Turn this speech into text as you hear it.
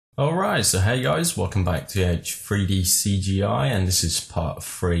Alright, so hey guys, welcome back to Edge-CGI, and this is part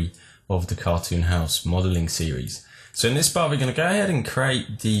 3 of the Cartoon House modeling series. So in this part we're going to go ahead and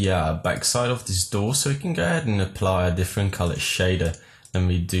create the backside of this door, so we can go ahead and apply a different color shader than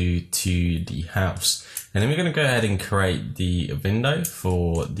we do to the house. And then we're going to go ahead and create the window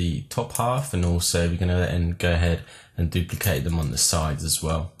for the top half, and also we're going to go ahead and duplicate them on the sides as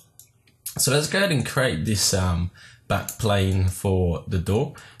well. So let's go ahead and create this back plane for the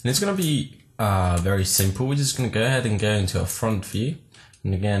door, and it's going to be very simple. We're just going to go ahead and go into a front view,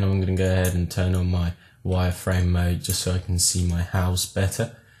 and again I'm going to go ahead and turn on my wireframe mode just so I can see my house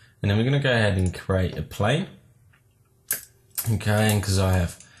better. And then we're going to go ahead and create a plane, okay, and because I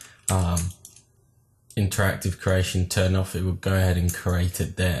have interactive creation turned off, it will go ahead and create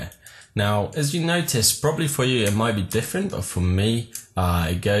it there. Now, as you notice, probably for you it might be different, but for me,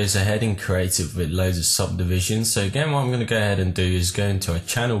 it goes ahead and creates it with loads of subdivisions. So again, what I'm going to go ahead and do is go into a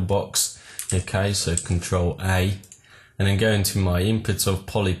channel box, okay, so Control A, and then go into my inputs of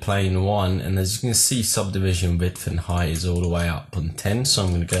polyplane 1, and as you can see, subdivision width and height is all the way up on 10, so I'm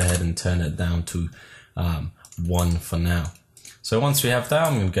going to go ahead and turn it down to 1 for now. So once we have that,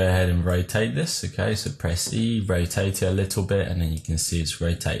 I'm going to go ahead and rotate this, okay, so press E, rotate it a little bit, and then you can see it's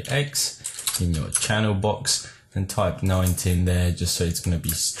rotate X in your channel box, and type 90 in there just so it's going to be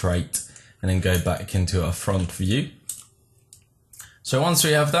straight, and then go back into our front view. So once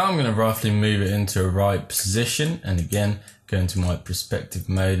we have that, I'm going to roughly move it into a right position, and again, go into my perspective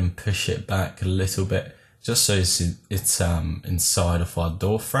mode and push it back a little bit, just so it's inside of our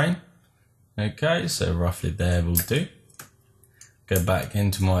door frame. Okay, so roughly there will do. Go back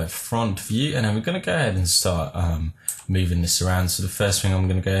into my front view, and then we're going to go ahead and start moving this around. So the first thing I'm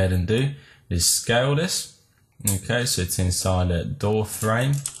going to go ahead and do is scale this. Okay, so it's inside a door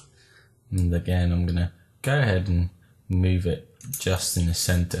frame, and again I'm going to go ahead and move it just in the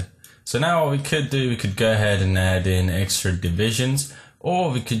center. So now what we could do, we could go ahead and add in extra divisions,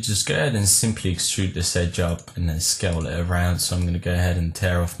 or we could just go ahead and simply extrude this edge up and then scale it around. So I'm going to go ahead and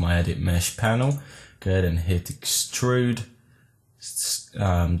tear off my edit mesh panel, go ahead and hit extrude,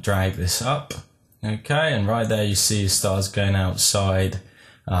 drag this up, okay, and right there you see it starts going outside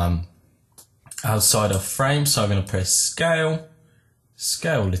of frame. So I'm going to press scale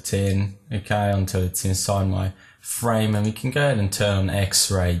it in, okay, until it's inside my frame, and we can go ahead and turn on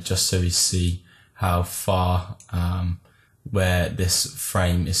X-ray just so we see how far where this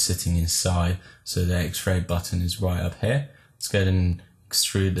frame is sitting inside. So the X-ray button is right up here. Let's go ahead and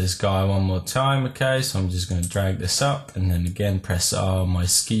extrude this guy one more time, okay, so I'm just going to drag this up, and then again press R on my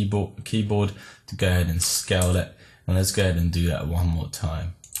keyboard to go ahead and scale it, and let's go ahead and do that one more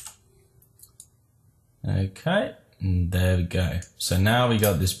time. Okay, and there we go. So now we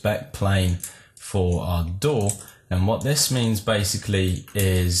got this back plane for our door, and what this means basically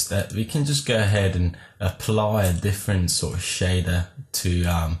is that we can just go ahead and apply a different sort of shader to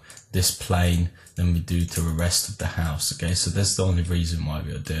this plane than we do to the rest of the house. Okay, so that's the only reason why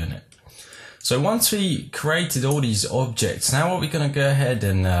we are doing it. So once we created all these objects, now what we're going to go ahead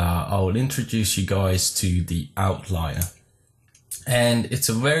and I'll introduce you guys to the outliner. And it's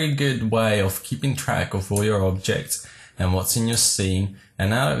a very good way of keeping track of all your objects and what's in your scene. And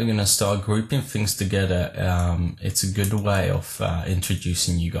now that we're going to start grouping things together, it's a good way of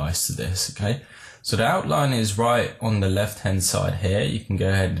introducing you guys to this. Okay, so the outline is right on the left hand side here. You can go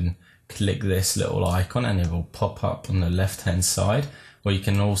ahead and click this little icon and it will pop up on the left hand side, or you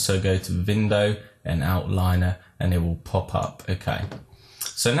can also go to window and outliner and it will pop up. Okay,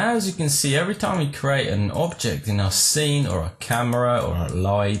 so now as you can see, every time we create an object in our scene, or a camera or a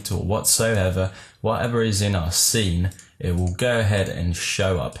light or whatsoever, whatever is in our scene, it will go ahead and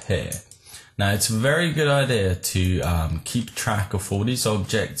show up here. Now it's a very good idea to keep track of all these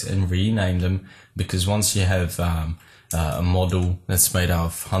objects and rename them, because once you have a model that's made out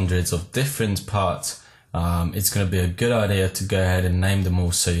of hundreds of different parts, it's going to be a good idea to go ahead and name them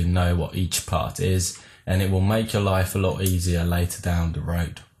all so you know what each part is, and it will make your life a lot easier later down the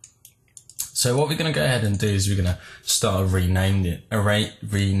road. So what we're going to go ahead and do is we're going to start renaming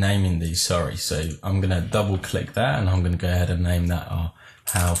these, sorry. So I'm going to double click that, and I'm going to go ahead and name that our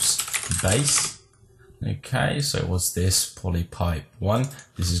house base. Okay, so what's this? Polypipe 1.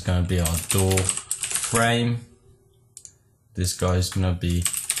 This is going to be our door frame. This guy's going to be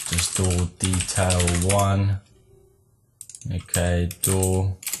just door detail 1. Okay,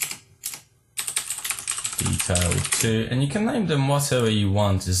 door detail 2, and you can name them whatever you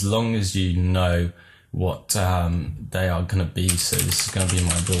want as long as you know what they are going to be. So this is going to be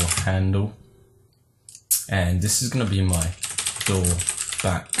my door handle, and this is going to be my door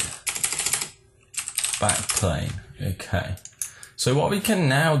back plane. Okay, So what we can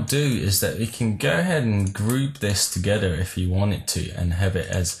now do is that we can go ahead and group this together if you wanted to and have it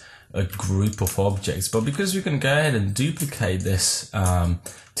as a group of objects. But because we can go ahead and duplicate this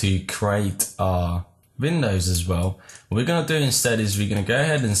to create our windows as well, what we're going to do instead is we're going to go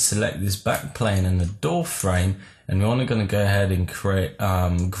ahead and select this back plane and the door frame, and we're only going to go ahead and create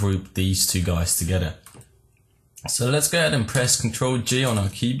group these two guys together. So let's go ahead and press Ctrl G on our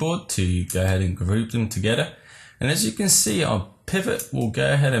keyboard to go ahead and group them together. And as you can see, our pivot will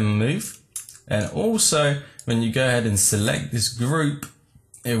go ahead and move. And also when you go ahead and select this group,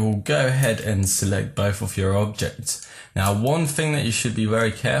 it will go ahead and select both of your objects. Now, one thing that you should be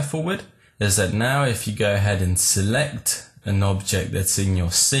very careful with is that now if you go ahead and select an object that's in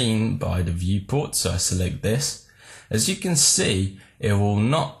your scene by the viewport, so I select this, as you can see, it will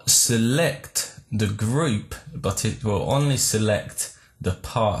not select the group, but it will only select the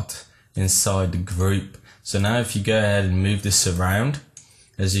part inside the group. So now if you go ahead and move this around,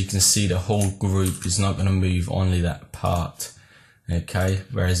 as you can see, the whole group is not going to move, only that part. Okay,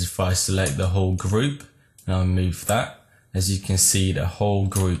 whereas if I select the whole group and I move that, as you can see, the whole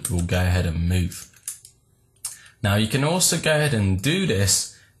group will go ahead and move. Now you can also go ahead and do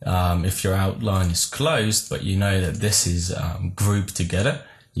this if your outline is closed, but you know that this is grouped together.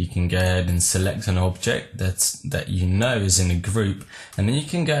 You can go ahead and select an object that you know is in a group, and then you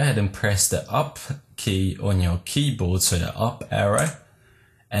can go ahead and press the up key on your keyboard, so the up arrow,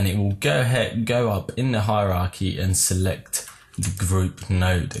 and it will go up in the hierarchy and select the group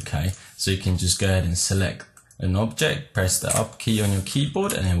node. Okay, so you can just go ahead and select an object, press the up key on your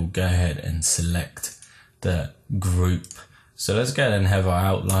keyboard, and it will go ahead and select the group. So let's go ahead and have our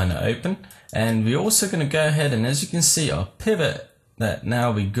outliner open, and we're also going to go ahead and, as you can see, our pivot, that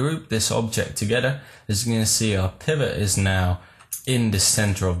now we group this object together, as you can see, our pivot is now in the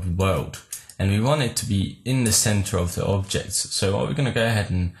center of the world, and we want it to be in the center of the objects. So what we're going to go ahead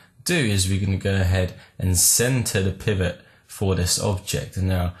and do is we're going to go ahead and center the pivot for this object,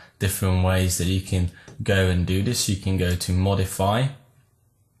 and there are different ways that you can go and do this. You can go to modify,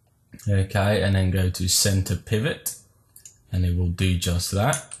 okay, and then go to center pivot, and it will do just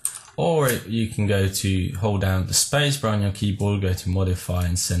that. Or you can go to hold down the space bar on your keyboard, go to modify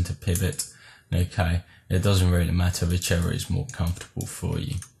and center pivot. Okay, it doesn't really matter, whichever is more comfortable for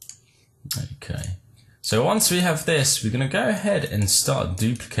you. Okay, so once we have this, we're going to go ahead and start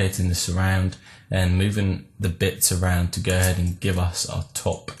duplicating this around and moving the bits around to go ahead and give us our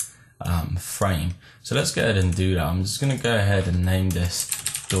top frame. So let's go ahead and do that. I'm just going to go ahead and name this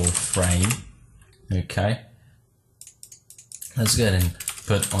door frame. Okay, let's go ahead and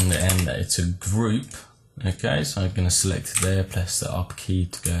put on the end that it's a group. Okay, so I'm going to select it there, press the up key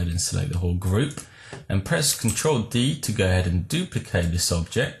to go ahead and select the whole group, and press Ctrl D to go ahead and duplicate this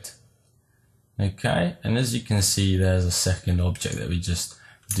object. Okay, and as you can see, there's a second object that we just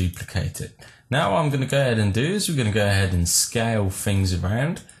duplicated. Now what I'm going to go ahead and do is we're going to go ahead and scale things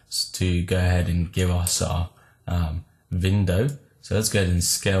around to go ahead and give us our window. So let's go ahead and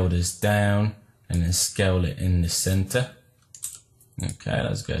scale this down and then scale it in the center. Okay,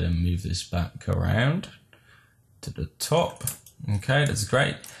 let's go ahead and move this back around to the top. Okay, that's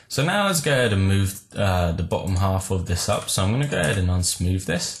great. So now let's go ahead and move the bottom half of this up. So I'm going to go ahead and unsmooth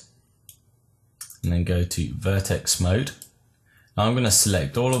this and then go to vertex mode. Now I'm going to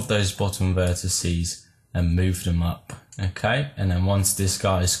select all of those bottom vertices and move them up. Okay, and then once this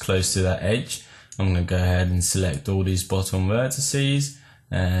guy is close to that edge, I'm going to go ahead and select all these bottom vertices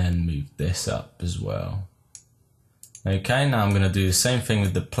and move this up as well. Okay, now I'm going to do the same thing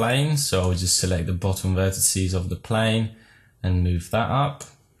with the plane, so I'll just select the bottom vertices of the plane and move that up.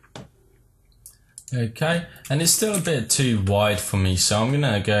 Okay, and it's still a bit too wide for me, so I'm going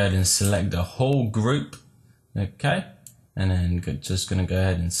to go ahead and select the whole group. Okay, and then just going to go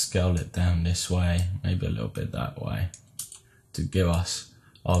ahead and scale it down this way, maybe a little bit that way, to give us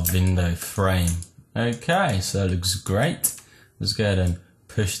our window frame. Okay, so that looks great. Let's go ahead and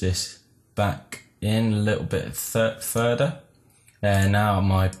push this back in a little bit further, and now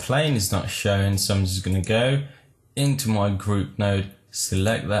my plane is not showing, so I'm just going to go into my group node,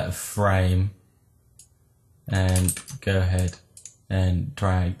 select that frame, and go ahead and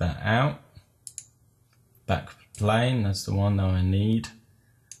drag that out. Back plane, that's the one that I need.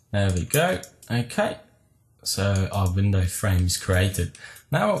 There we go. Okay, so our window frame is created.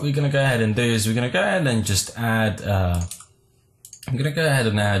 Now what we're going to go ahead and do is we're going to go ahead and just add I'm going to go ahead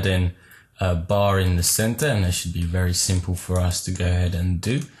and add in a bar in the center, and that should be very simple for us to go ahead and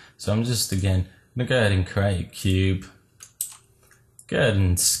do. So I'm just again going to go ahead and create a cube, go ahead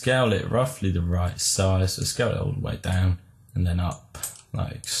and scale it roughly the right size, so scale it all the way down and then up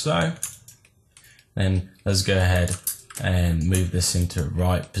like so. Then let's go ahead and move this into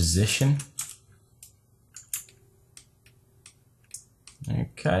right position.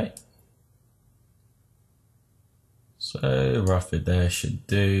 Okay. So roughly there should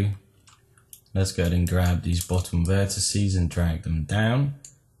do. Let's go ahead and grab these bottom vertices and drag them down.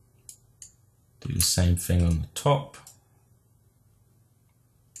 Do the same thing on the top.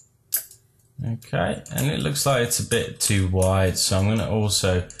 Okay, and it looks like it's a bit too wide, so I'm going to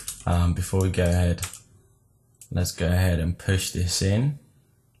also, before we go ahead, let's go ahead and push this in.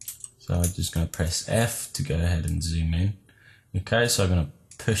 So I'm just going to press F to go ahead and zoom in. Okay, so I'm going to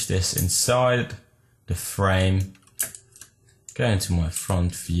push this inside the frame, go into my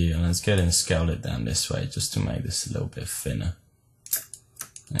front view, and let's go ahead and scale it down this way just to make this a little bit thinner.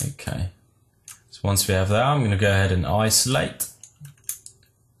 Okay, so once we have that, I'm going to go ahead and isolate.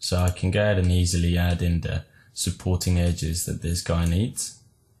 So I can go ahead and easily add in the supporting edges that this guy needs.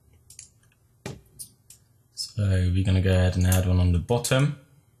 So we're going to go ahead and add one on the bottom,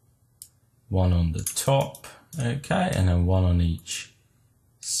 one on the top, okay, and then one on each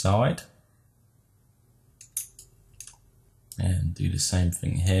side. And do the same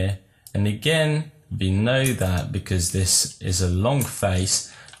thing here. And again, we know that because this is a long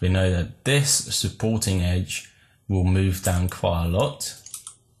face, we know that this supporting edge will move down quite a lot.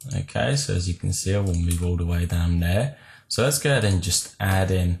 Okay, so as you can see, I will move all the way down there. So let's go ahead and just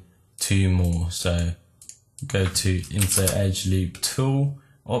add in two more. So go to Insert Edge Loop Tool,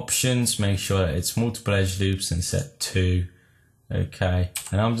 Options, make sure that it's multiple edge loops and set 2. Okay,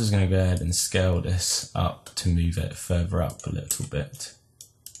 and I'm just going to go ahead and scale this up to move it further up a little bit.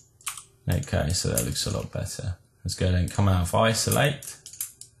 Okay, so that looks a lot better. Let's go ahead and come out of Isolate.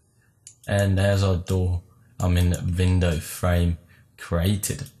 And there's our door. I'm in the window frame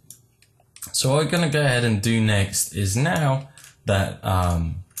created. So what we're going to go ahead and do next is, now that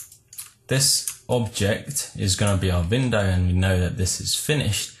this object is going to be our window and we know that this is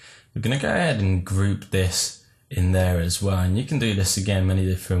finished, we're going to go ahead and group this in there as well. And you can do this again many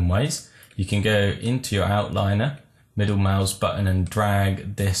different ways. You can go into your outliner, middle mouse button, and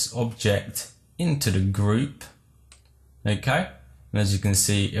drag this object into the group. Okay, and as you can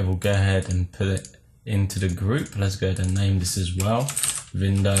see, it will go ahead and put it into the group. Let's go ahead and name this as well,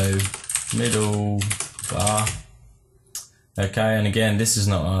 window middle bar. Okay, and again, this is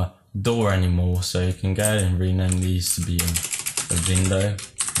not a door anymore, so you can go ahead and rename these to be a window.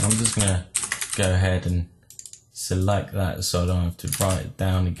 I'm just gonna go ahead and select that so I don't have to write it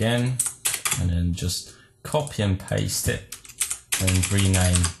down again, and then just copy and paste it and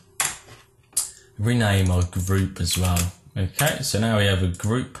rename our group as well. Okay, so now we have a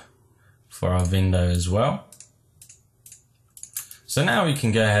group for our window as well. So now we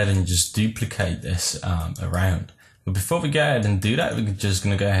can go ahead and just duplicate this around. But before we go ahead and do that, we're just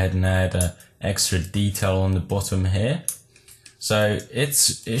going to go ahead and add extra detail on the bottom here. So it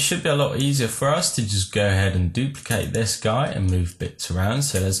should be a lot easier for us to just go ahead and duplicate this guy and move bits around.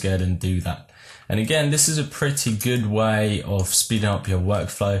 So let's go ahead and do that. And again, this is a pretty good way of speeding up your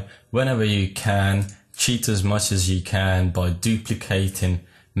workflow. Whenever you can, cheat as much as you can by duplicating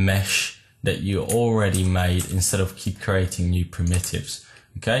mesh that you already made instead of keep creating new primitives.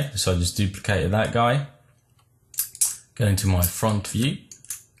 Okay, so I just duplicated that guy. Go into my front view.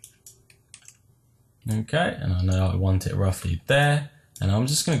 Okay, and I know I want it roughly there. And I'm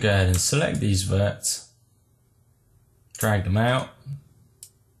just going to go ahead and select these verts, drag them out,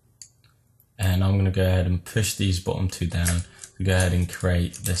 and I'm going to go ahead and push these bottom two down to go ahead and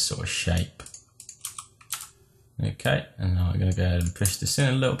create this sort of shape. Okay, and now I'm going to go ahead and push this in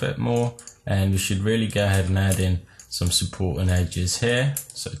a little bit more, and we should really go ahead and add in some supporting edges here.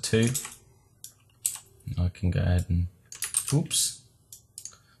 So 2. I can go ahead and, oops,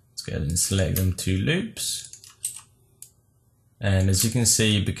 let's go ahead and select them 2 loops. And as you can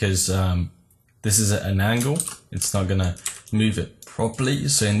see, because this is at an angle, it's not going to move it properly.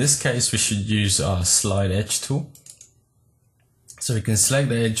 So in this case, we should use our slide edge tool. So we can select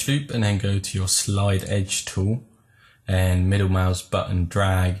the edge loop and then go to your slide edge tool and middle mouse button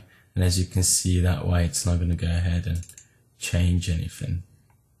drag. And as you can see, that way it's not going to go ahead and change anything.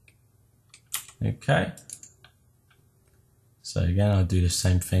 Okay. So again, I'll do the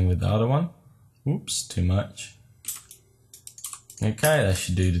same thing with the other one. Oops, too much. Okay, that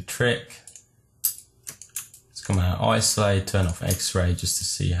should do the trick. Let's come out, isolate, turn off X-ray just to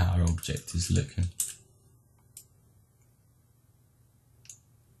see how our object is looking.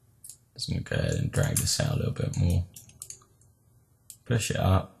 Just going to go ahead and drag this out a little bit more. Push it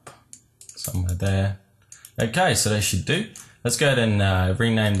up somewhere there. Okay, so that should do. Let's go ahead and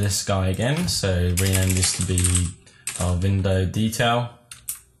rename this guy again. So rename this to be our window detail.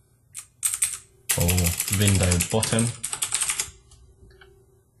 or window bottom.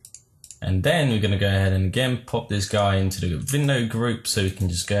 And then we're going to go ahead and again pop this guy into the window group so we can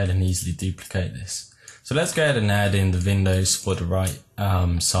just go ahead and easily duplicate this. So let's go ahead and add in the windows for the right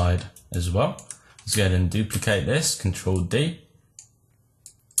side as well. Let's go ahead and duplicate this, Control D.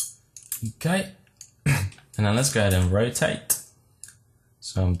 Okay, and then let's go ahead and rotate.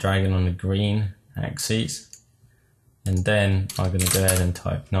 So I'm dragging on the green axis, and then I'm going to go ahead and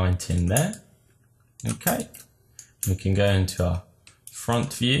type 90 in there. Okay, we can go into our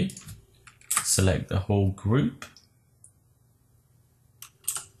front view, select the whole group,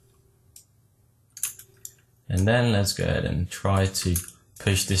 and then let's go ahead and try to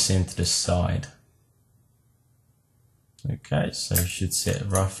push this into the side. Okay, so it should sit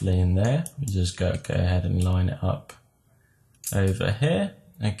roughly in there. We just go ahead and line it up over here.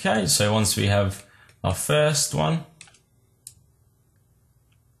 Okay, so once we have our first one,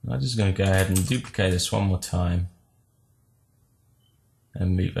 I'm just going to go ahead and duplicate this one more time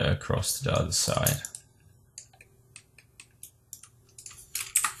and move it across to the other side.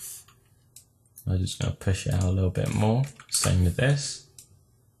 I'm just going to push it out a little bit more, same with this.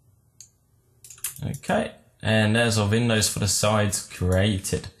 Okay, and there's our windows for the sides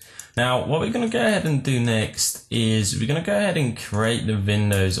created. Now what we're going to go ahead and do next is we're going to go ahead and create the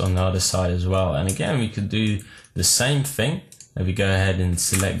windows on the other side as well. And again, we could do the same thing. If we go ahead and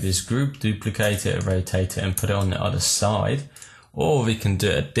select this group, duplicate it, rotate it and put it on the other side. Or we can do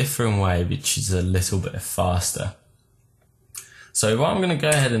it a different way, which is a little bit faster. So what I'm going to go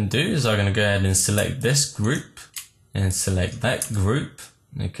ahead and do is I'm going to go ahead and select this group and select that group.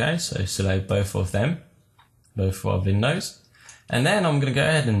 Okay, so select both of them, both of our windows. And then I'm going to go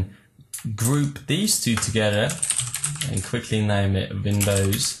ahead and group these two together and quickly name it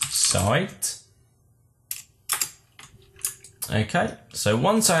Windows Side. Okay, so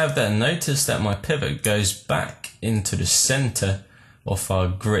once I have that, notice that my pivot goes back into the center of our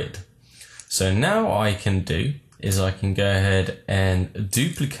grid. So now what I can do is I can go ahead and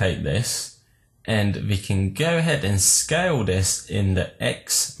duplicate this, and we can go ahead and scale this in the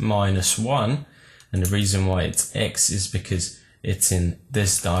X-1. And the reason why it's X is because it's in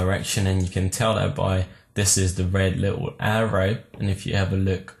this direction, and you can tell that by this is the red little arrow. And if you have a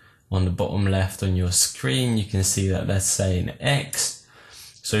look on the bottom left on your screen, you can see that that's saying X.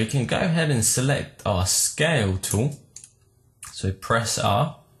 So we can go ahead and select our scale tool. So press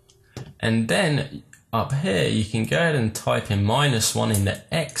R, and then up here you can go ahead and type in -1 in the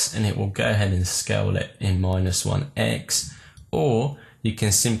X, and it will go ahead and scale it in -1X. Or you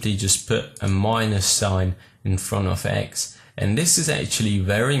can simply just put a minus sign in front of X. And this is actually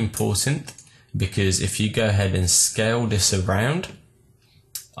very important, because if you go ahead and scale this around,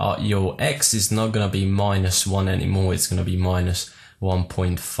 your X is not going to be -1 anymore, it's going to be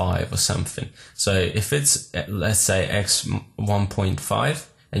 -1.5 or something. So if it's, let's say, X 1.5,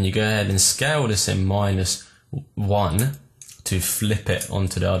 and you go ahead and scale this in -1 to flip it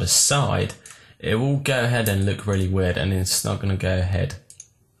onto the other side, it will go ahead and look really weird, and it's not going to go ahead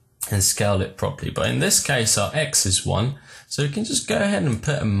and scale it properly. But in this case, our X is 1, so we can just go ahead and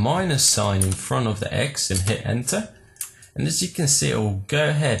put a minus sign in front of the X and hit enter. And as you can see, it will go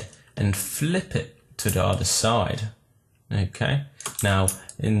ahead and flip it to the other side. Okay, now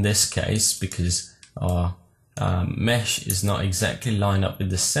in this case, because our mesh is not exactly lined up with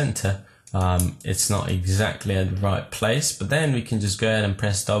the center, it's not exactly at the right place, but then we can just go ahead and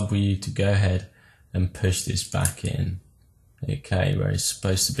press W to go ahead and push this back in, okay, where it's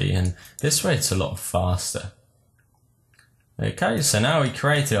supposed to be, and this way it's a lot faster. Okay, so now we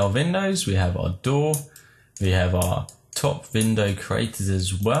created our windows, we have our door, we have our top window created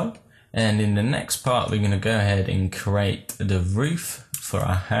as well, and in the next part we're going to go ahead and create the roof for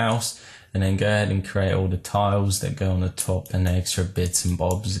our house, and then go ahead and create all the tiles that go on the top and the extra bits and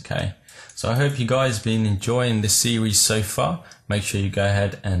bobs. Okay, so I hope you guys have been enjoying this series so far. Make sure you go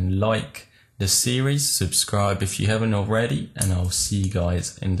ahead and like the series, subscribe if you haven't already, and I'll see you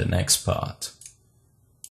guys in the next part.